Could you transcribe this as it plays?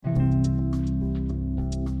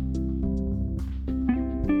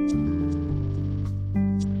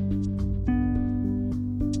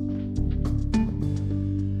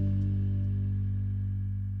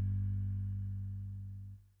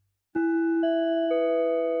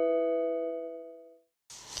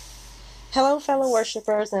Hello, fellow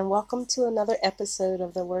worshipers, and welcome to another episode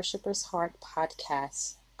of the Worshipper's Heart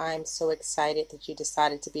podcast. I'm so excited that you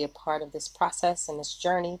decided to be a part of this process and this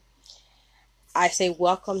journey. I say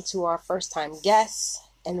welcome to our first-time guests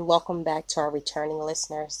and welcome back to our returning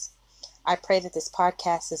listeners. I pray that this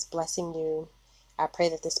podcast is blessing you. I pray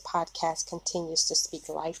that this podcast continues to speak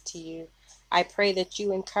life to you. I pray that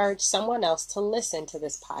you encourage someone else to listen to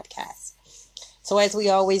this podcast. So as we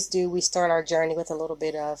always do, we start our journey with a little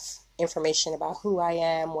bit of information about who I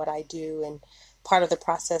am, what I do, and part of the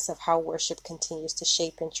process of how worship continues to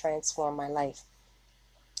shape and transform my life.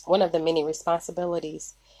 One of the many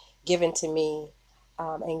responsibilities given to me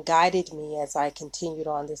and guided me as I continued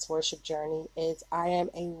on this worship journey is I am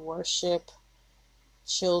a worship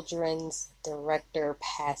children's director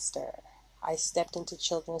pastor. I stepped into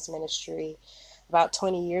children's ministry about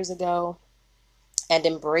 20 years ago and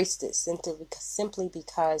embraced it simply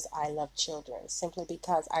because I love children, simply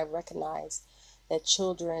because I recognize that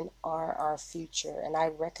children are our future, and I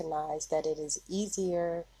recognize that it is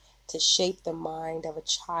easier to shape the mind of a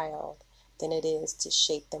child than it is to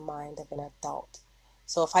shape the mind of an adult.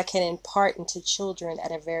 So if I can impart into children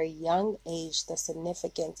at a very young age the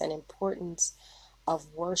significance and importance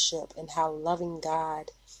of worship and how loving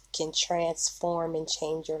God can transform and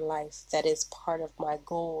change your life, that is part of my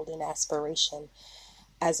goal and aspiration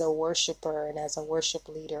as a worshiper and as a worship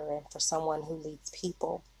leader and for someone who leads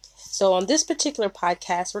people. So on this particular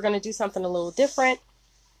podcast, we're going to do something a little different.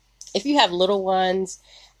 If you have little ones,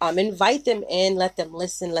 invite them in, let them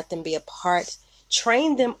listen, let them be a part.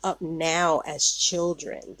 Train them up now as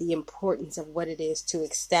children, the importance of what it is to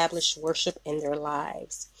establish worship in their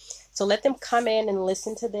lives. So let them come in and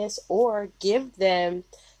listen to this, or give them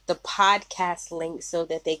the podcast link so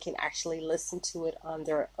that they can actually listen to it on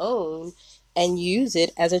their own and use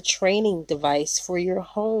it as a training device for your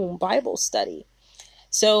home Bible study.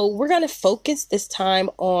 So we're going to focus this time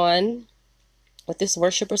on, with this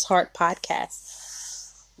Worshipper's Heart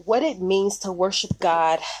podcast, what it means to worship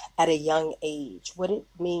God at a young age, what it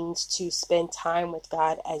means to spend time with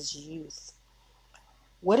God as youth.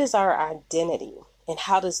 What is our identity, and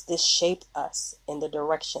how does this shape us in the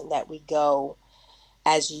direction that we go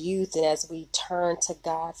as youth and as we turn to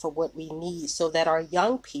God for what we need, so that our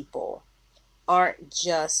young people aren't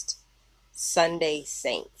just Sunday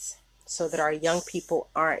saints, so that our young people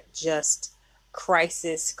aren't just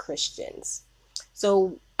crisis Christians.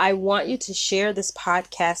 So I want you to share this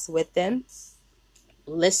podcast with them,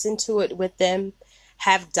 listen to it with them,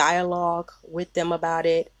 have dialogue with them about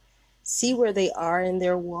it, see where they are in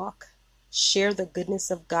their walk, share the goodness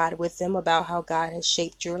of God with them about how God has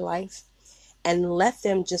shaped your life, and let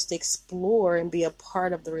them just explore and be a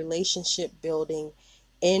part of the relationship building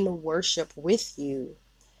in worship with you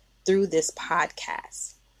through this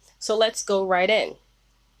podcast. So let's go right in.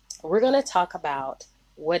 We're going to talk about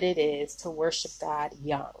what it is to worship God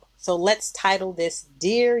young. So let's title this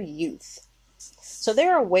Dear Youth. So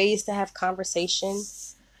there are ways to have conversation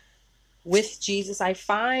with Jesus. I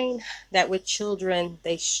find that with children,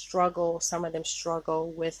 some of them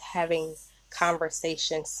struggle with having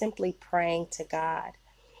conversation, simply praying to God.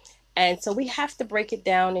 And so we have to break it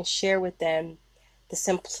down and share with them the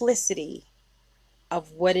simplicity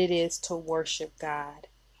of what it is to worship God.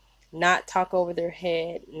 Not talk over their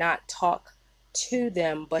head, not talk to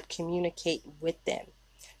them, but communicate with them.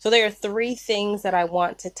 So there are three things that I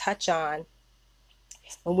want to touch on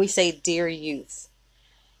when we say dear youth.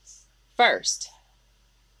 First,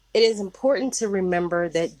 it is important to remember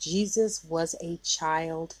that Jesus was a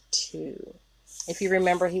child too. If you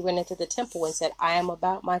remember, he went into the temple and said, I am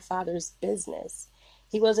about my Father's business.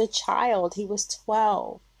 He was a child. He was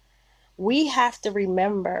 12. We have to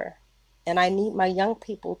remember, and I need my young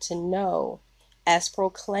people to know, as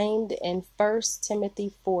proclaimed in 1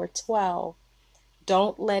 Timothy 4:12,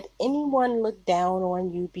 don't let anyone look down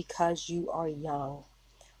on you because you are young,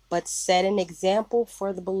 but set an example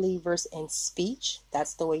for the believers in speech,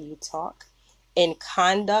 that's the way you talk, in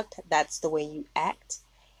conduct, that's the way you act,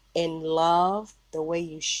 in love, the way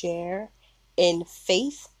you share, in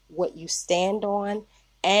faith, what you stand on,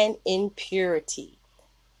 and in purity,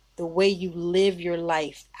 the way you live your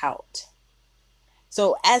life out.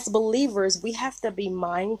 So as believers, we have to be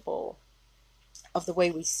mindful of the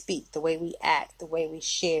way we speak, the way we act, the way we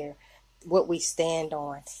share, what we stand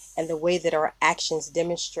on, and the way that our actions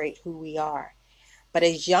demonstrate who we are. But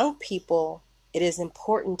as young people, it is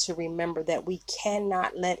important to remember that we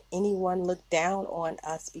cannot let anyone look down on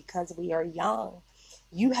us because we are young.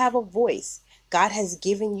 You have a voice. God has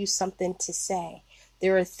given you something to say.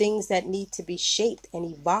 There are things that need to be shaped and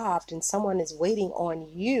evolved, and someone is waiting on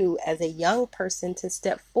you as a young person to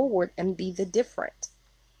step forward and be the different.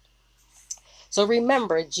 So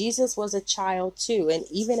remember, Jesus was a child too. And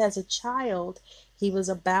even as a child, he was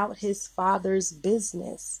about his father's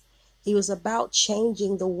business. He was about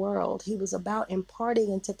changing the world. He was about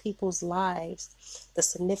imparting into people's lives the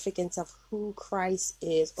significance of who Christ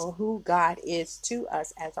is, or who God is to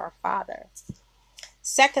us as our Father.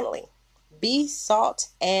 Secondly, be salt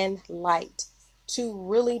and light. Two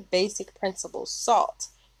really basic principles. Salt.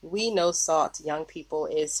 We know salt, young people,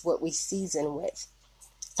 is what we season with.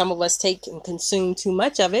 Some of us take and consume too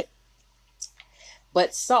much of it.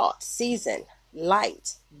 But salt, season,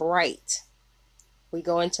 light, bright. We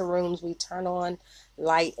go into rooms, we turn on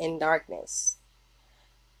light and darkness.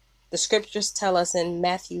 The scriptures tell us in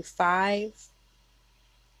Matthew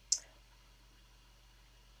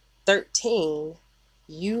 5:13,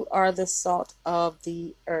 you are the salt of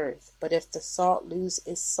the earth. But if the salt lose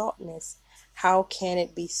its saltness, how can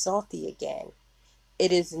it be salty again?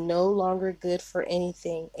 It is no longer good for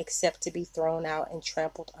anything except to be thrown out and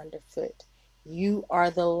trampled underfoot. You are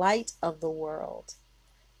the light of the world.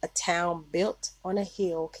 A town built on a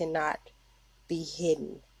hill cannot be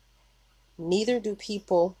hidden. Neither do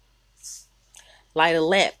people light a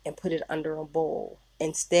lamp and put it under a bowl.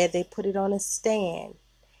 Instead, they put it on a stand,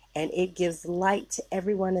 and it gives light to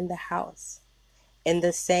everyone in the house. In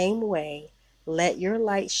the same way, let your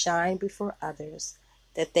light shine before others,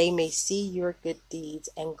 that they may see your good deeds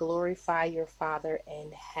and glorify your Father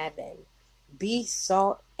in heaven. Be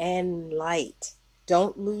salt and light.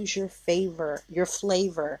 Don't lose your flavor.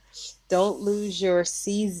 Don't lose your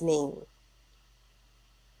seasoning.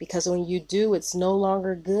 Because when you do, it's no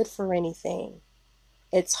longer good for anything.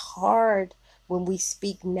 It's hard when we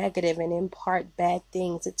speak negative and impart bad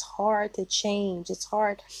things. It's hard to change. It's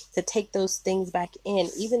hard to take those things back in.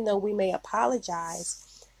 Even though we may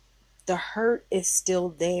apologize, the hurt is still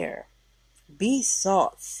there. Be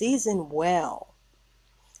salt. Season well.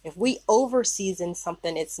 If we over season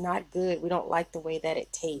something, it's not good. We don't like the way that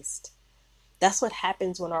it tastes. That's what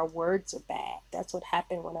happens when our words are bad. That's what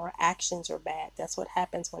happens when our actions are bad. That's what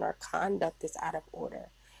happens when our conduct is out of order.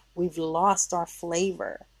 We've lost our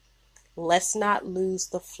flavor. Let's not lose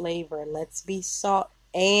the flavor. Let's be salt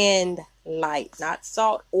and light. Not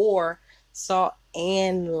salt or, salt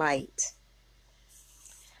and light.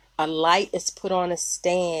 A light is put on a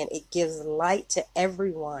stand. It gives light to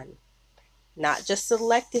everyone, not just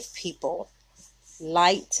selective people.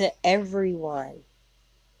 Light to everyone.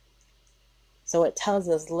 So it tells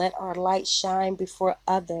us, let our light shine before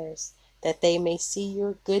others, that they may see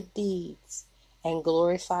your good deeds and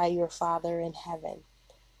glorify your Father in heaven.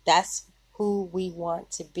 That's who we want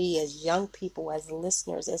to be as young people, as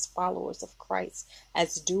listeners, as followers of Christ,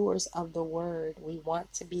 as doers of the word. We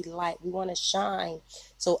want to be light. We want to shine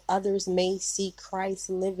so others may see Christ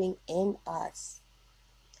living in us.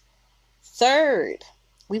 Third,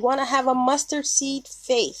 we want to have a mustard seed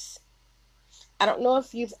faith. I don't know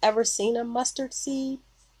if you've ever seen a mustard seed.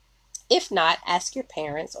 If not, ask your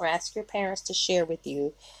parents, or ask your parents to share with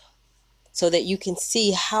you so that you can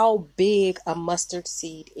see how big a mustard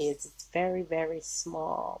seed is. It's very, very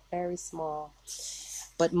small, very small.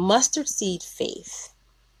 But mustard seed faith,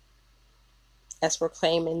 as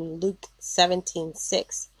proclaimed in Luke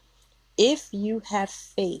 17:6, if you have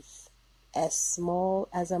faith as small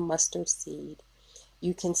as a mustard seed,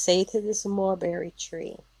 you can say to this mulberry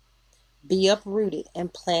tree, be uprooted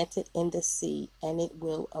and planted in the sea, and it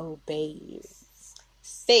will obey you.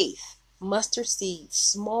 Faith, mustard seed,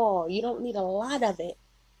 small. You don't need a lot of it.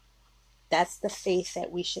 That's the faith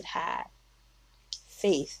that we should have.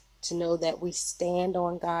 Faith to know that we stand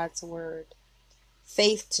on God's word.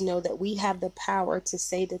 Faith to know that we have the power to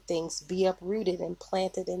say to things, be uprooted and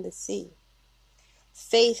planted in the sea.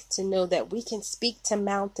 Faith to know that we can speak to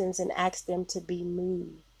mountains and ask them to be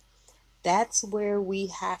moved. That's where we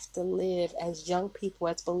have to live as young people,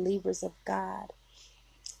 as believers of God.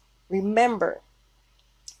 Remember,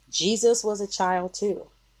 Jesus was a child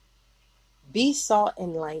too. Be salt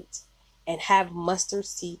and light and have mustard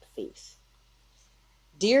seed faith.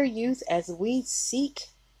 Dear youth, as we seek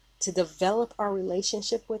to develop our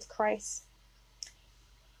relationship with Christ,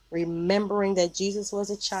 remembering that Jesus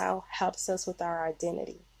was a child helps us with our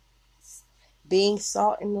identity. Being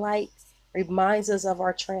salt and light reminds us of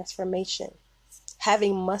our transformation.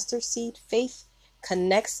 Having mustard seed faith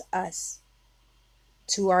connects us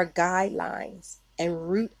to our guidelines and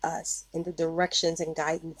root us in the directions and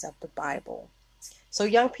guidance of the Bible. So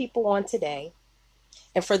young people on today,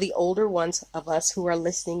 and for the older ones of us who are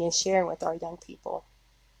listening and sharing with our young people,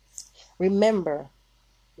 remember,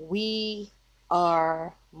 we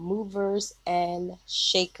are movers and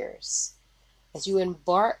shakers. As you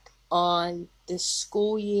embark on this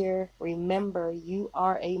school year. Remember, you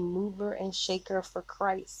are a mover and shaker for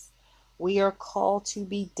Christ. We are called to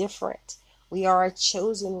be different. We are a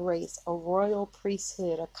chosen race, a royal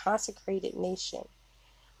priesthood, a consecrated nation.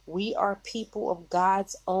 We are people of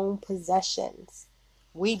God's own possessions.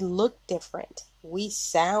 We look different. We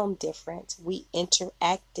sound different. We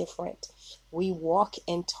interact different. We walk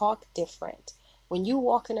and talk different. When you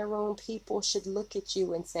walk in a room, people should look at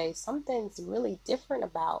you and say, something's really different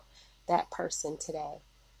about that person today.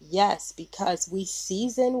 Yes, because we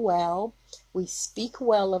season well, we speak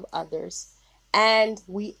well of others, and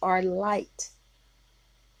we are light,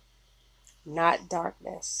 not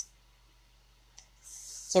darkness.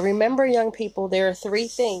 So remember, young people, there are three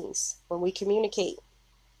things when we communicate.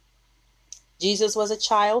 Jesus was a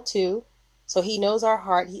child too, so he knows our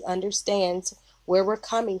heart. He understands where we're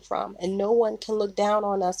coming from, and no one can look down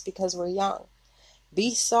on us because we're young.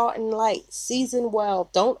 Be salt and light. Season well.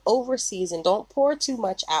 Don't over season. Don't pour too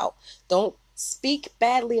much out. Don't speak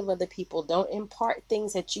badly of other people. Don't impart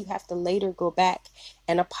things that you have to later go back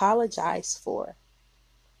and apologize for.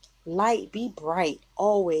 Light, be bright,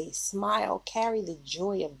 always smile, carry the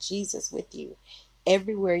joy of Jesus with you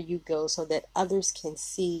everywhere you go so that others can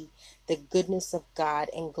see the goodness of God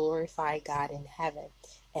and glorify God in heaven.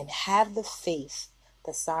 And have the faith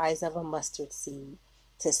the size of a mustard seed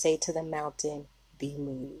to say to the mountain, be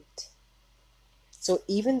moved. So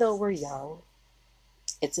even though we're young,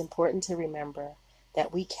 it's important to remember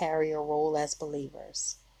that we carry a role as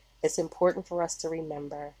believers. It's important for us to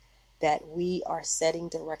remember that we are setting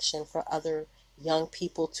direction for other young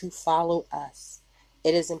people to follow us.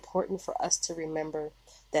 It is important for us to remember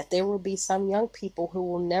that there will be some young people who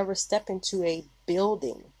will never step into a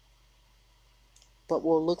building, but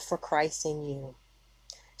will look for Christ in you.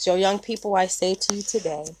 So young people, I say to you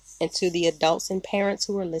today, and to the adults and parents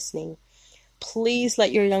who are listening, please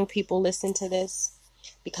let your young people listen to this,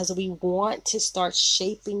 because we want to start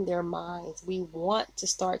shaping their minds. We want to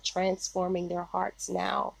start transforming their hearts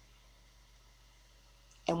now.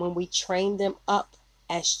 And when we train them up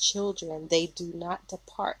as children, they do not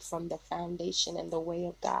depart from the foundation and the way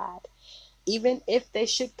of God. Even if they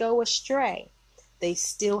should go astray, they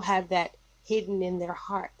still have that hidden in their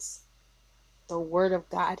hearts, the word of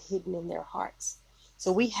God hidden in their hearts.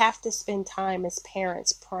 So we have to spend time as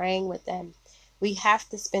parents praying with them. We have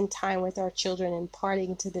to spend time with our children,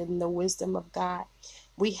 imparting to them the wisdom of God.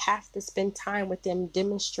 We have to spend time with them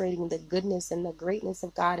demonstrating the goodness and the greatness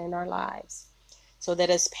of God in our lives, so that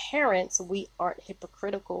as parents, we aren't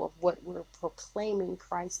hypocritical of what we're proclaiming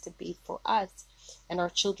Christ to be for us, and our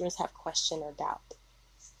children have question or doubt.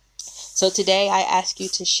 So today I ask you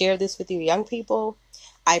to share this with your young people.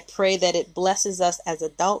 I pray that it blesses us as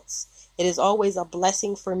adults. It is always a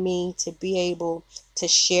blessing for me to be able to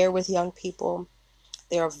share with young people.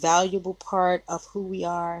 They're a valuable part of who we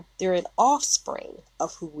are. They're an offspring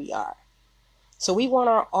of who we are. So we want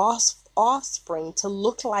our offspring to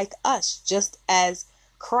look like us, just as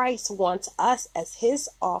Christ wants us as his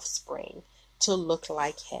offspring to look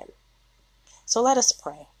like him. So let us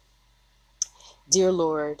pray. Dear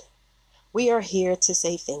Lord, we are here to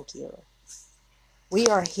say thank you. We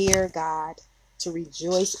are here, God, to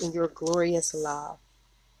rejoice in your glorious love.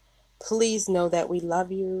 Please know that we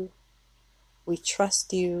love you, we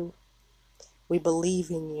trust you, we believe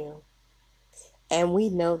in you, and we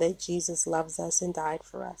know that Jesus loves us and died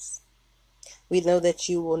for us. We know that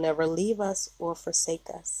you will never leave us or forsake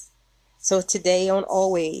us. So today and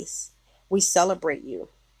always, we celebrate you,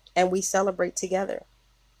 and we celebrate together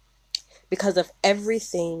because of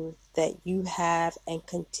everything that you have and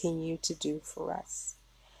continue to do for us.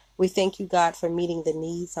 We thank you, God, for meeting the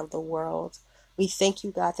needs of the world. We thank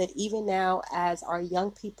you, God, that even now as our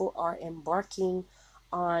young people are embarking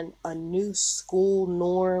on a new school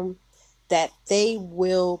norm, that they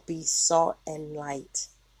will be salt and light,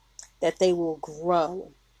 that they will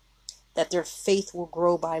grow, that their faith will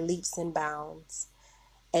grow by leaps and bounds.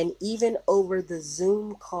 And even over the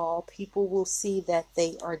Zoom call, people will see that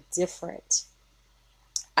they are different.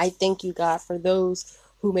 I thank you, God, for those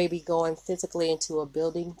who may be going physically into a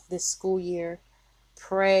building this school year.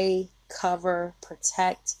 Pray, cover,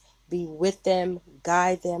 protect, be with them,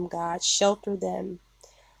 guide them, God, shelter them.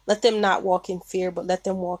 Let them not walk in fear, but let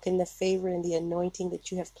them walk in the favor and the anointing that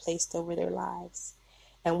you have placed over their lives.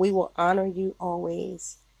 And we will honor you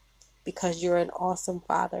always, because you're an awesome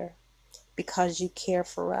Father, because you care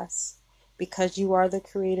for us, because you are the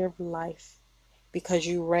creator of life, because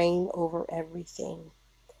you reign over everything,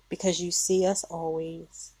 because you see us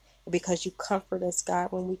always, because you comfort us,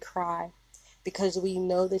 God, when we cry, because we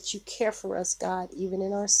know that you care for us, God, even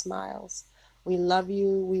in our smiles. We love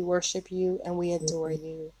you, we worship you, and we adore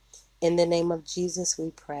you. In the name of Jesus,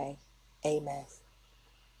 we pray. Amen.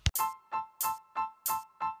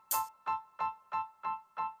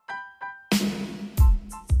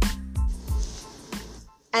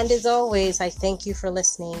 And as always, I thank you for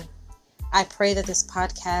listening. I pray that this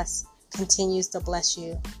podcast continues to bless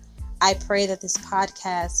you. I pray that this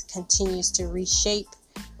podcast continues to reshape,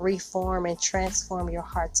 reform, and transform your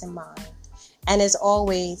hearts and mind. And as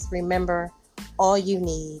always, remember, all you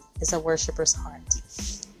need is a worshiper's heart.